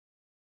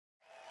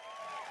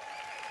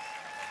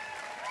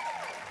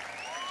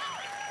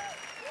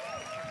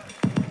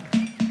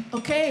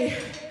Okay,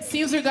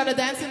 seems we're gonna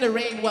dance in the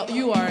rain. Well,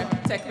 you are,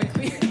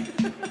 technically.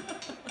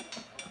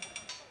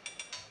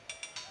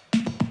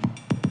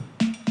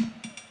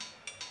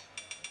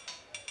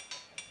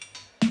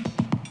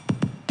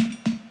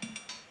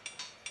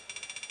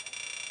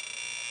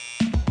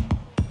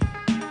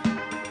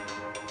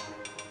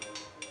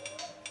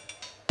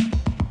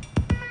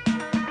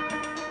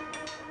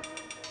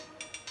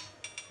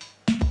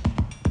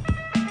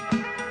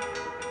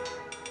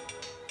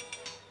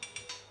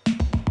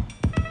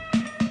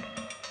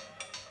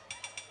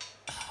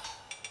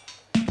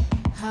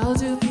 How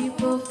do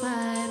people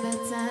find the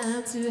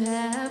time to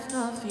have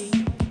coffee?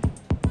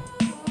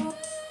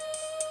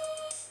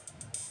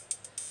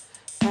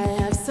 I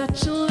have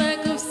such a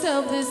lack of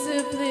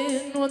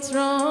self-discipline. What's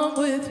wrong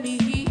with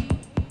me?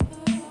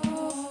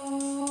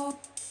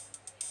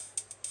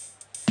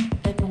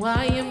 And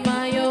why am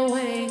I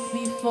awake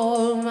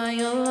before my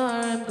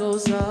alarm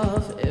goes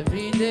off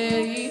every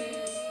day?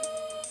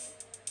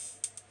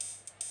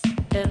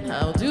 And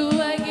how do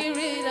I get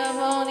rid of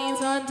all these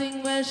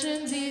haunting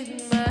questions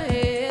in my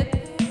head?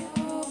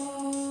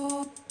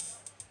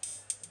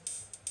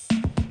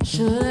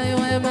 Should I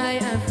wear my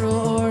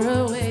afro or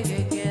a wig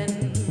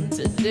again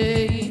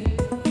today?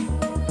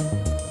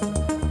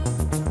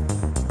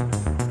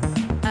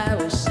 I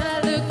wish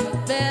I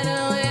looked better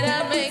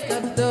without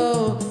makeup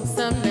though,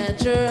 some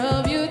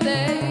natural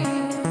beauty.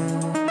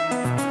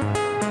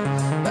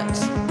 But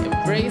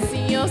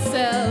embracing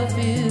yourself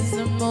is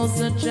the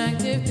most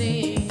attractive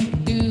thing to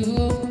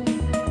do.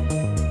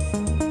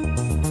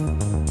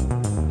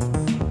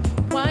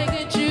 Why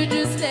can't you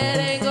just let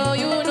it go?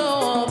 You know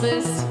all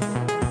this.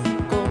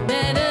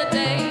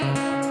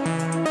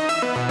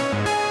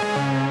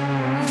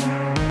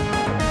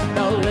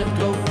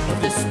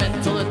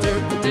 Mental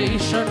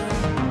interpretation.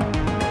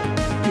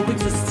 You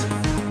exist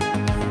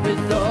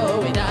with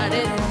or without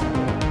it.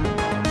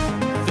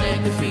 Flag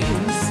the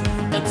feels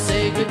and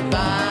say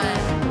goodbye.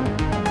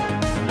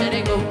 Let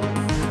it go.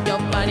 Your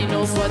body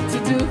knows what to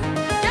do.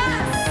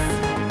 Yes!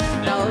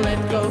 Now let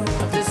go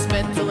of this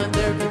mental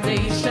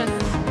interpretation.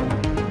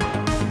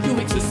 You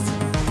exist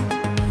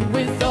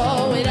with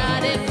or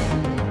without it.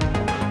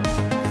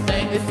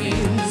 Flag the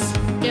feels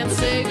and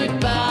say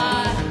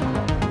goodbye.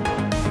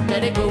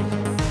 Let it go.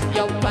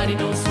 Your body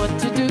knows what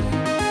to do.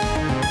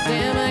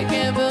 Damn, I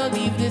can't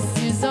believe this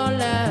is our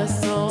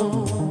last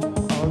song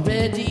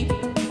already.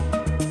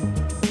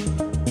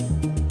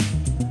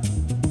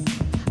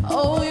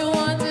 Oh, you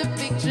want the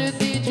picture?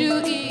 Did you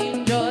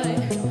enjoy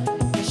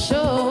the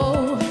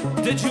show?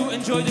 Did you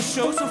enjoy the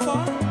show so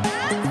far?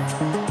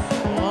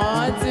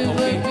 Want to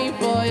book me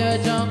for your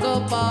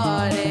jungle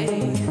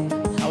party?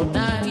 How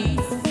nice.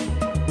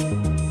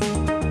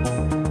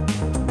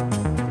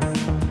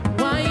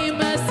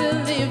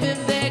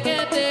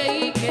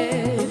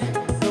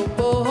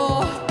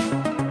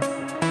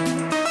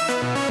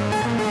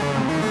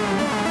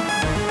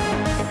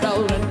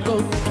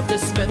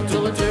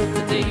 Mental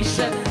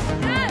interpretation.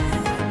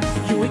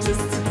 Yes! You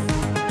exist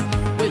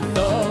with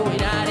or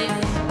without it.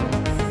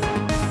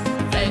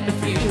 Flag the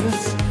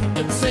fuse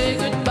and say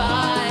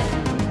goodbye.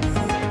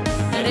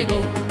 Let it go.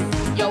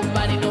 Your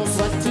body knows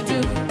what to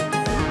do.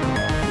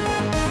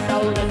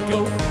 Now let go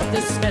of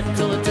this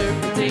mental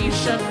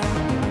interpretation.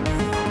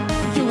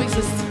 You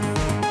exist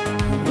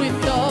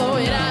with or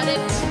without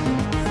it.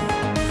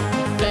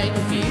 Flag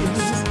the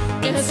fuse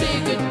and say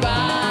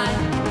goodbye.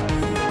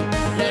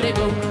 Let it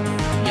go.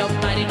 Your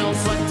body knows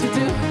what to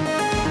do.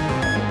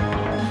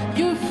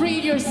 You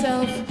freed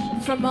yourself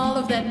from all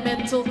of that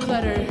mental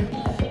clutter.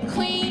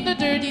 Cleaned the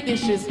dirty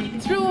dishes,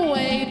 threw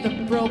away the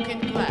broken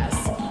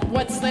glass.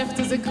 What's left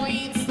is a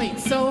clean slate,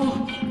 so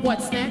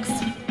what's next?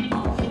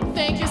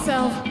 Thank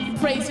yourself,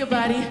 praise your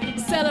body,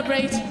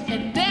 celebrate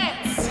and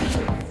dance.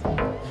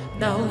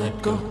 Now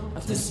let go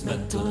of this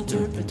mental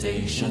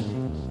interpretation.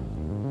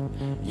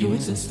 You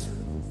exist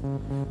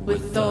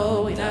with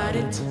or without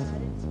it.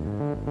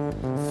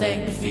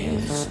 Thank the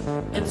fears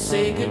and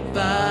say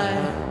goodbye.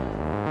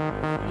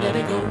 Let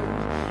it go,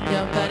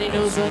 your body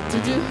knows what to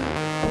do.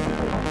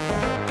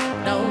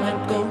 Now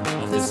let go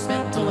of this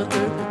mental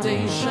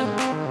interpretation.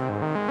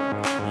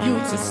 You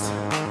exist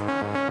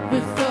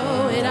with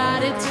or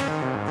without it.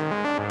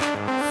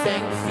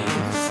 Thank the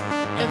fears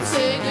and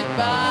say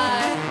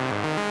goodbye.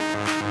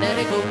 Let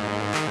it go,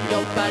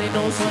 your body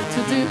knows what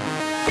to do.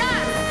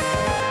 Yes!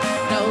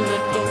 Now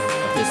let go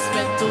of this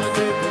mental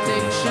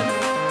interpretation.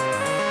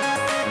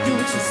 You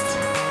exist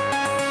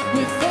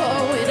with or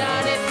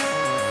without it.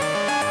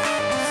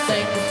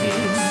 Thank the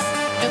fears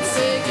and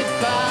say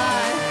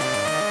goodbye.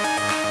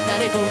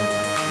 Let it go,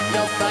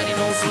 your body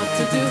knows what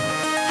to do.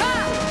 Ha!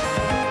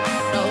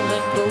 Now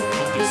let go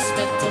of this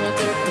mental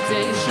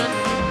interpretation.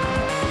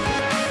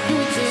 You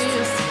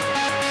exist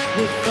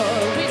with or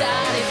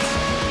without it.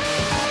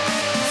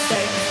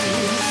 Thank the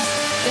fears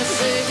and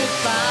say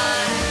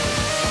goodbye.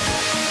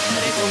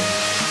 Let it go,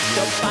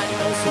 your body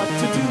knows what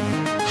to do.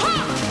 Ha!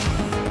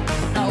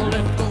 Now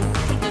let go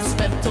of this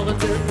mental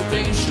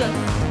interpretation.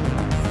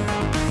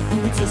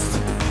 You exist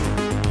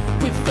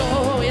with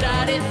or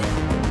without it.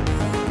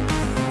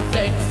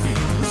 Thank the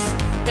fears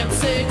and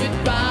say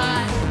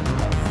goodbye.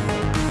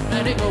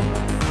 Let it go,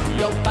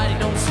 your body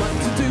knows what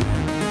to do.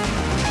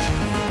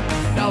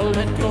 Now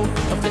let go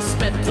of this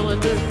mental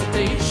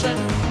interpretation.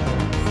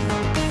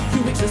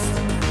 You exist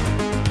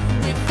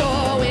with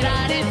or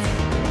without it.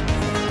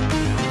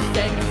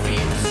 Then you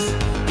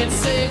feel and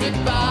say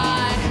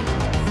goodbye.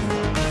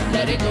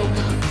 Let it go,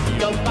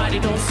 your body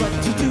knows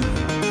what to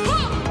do.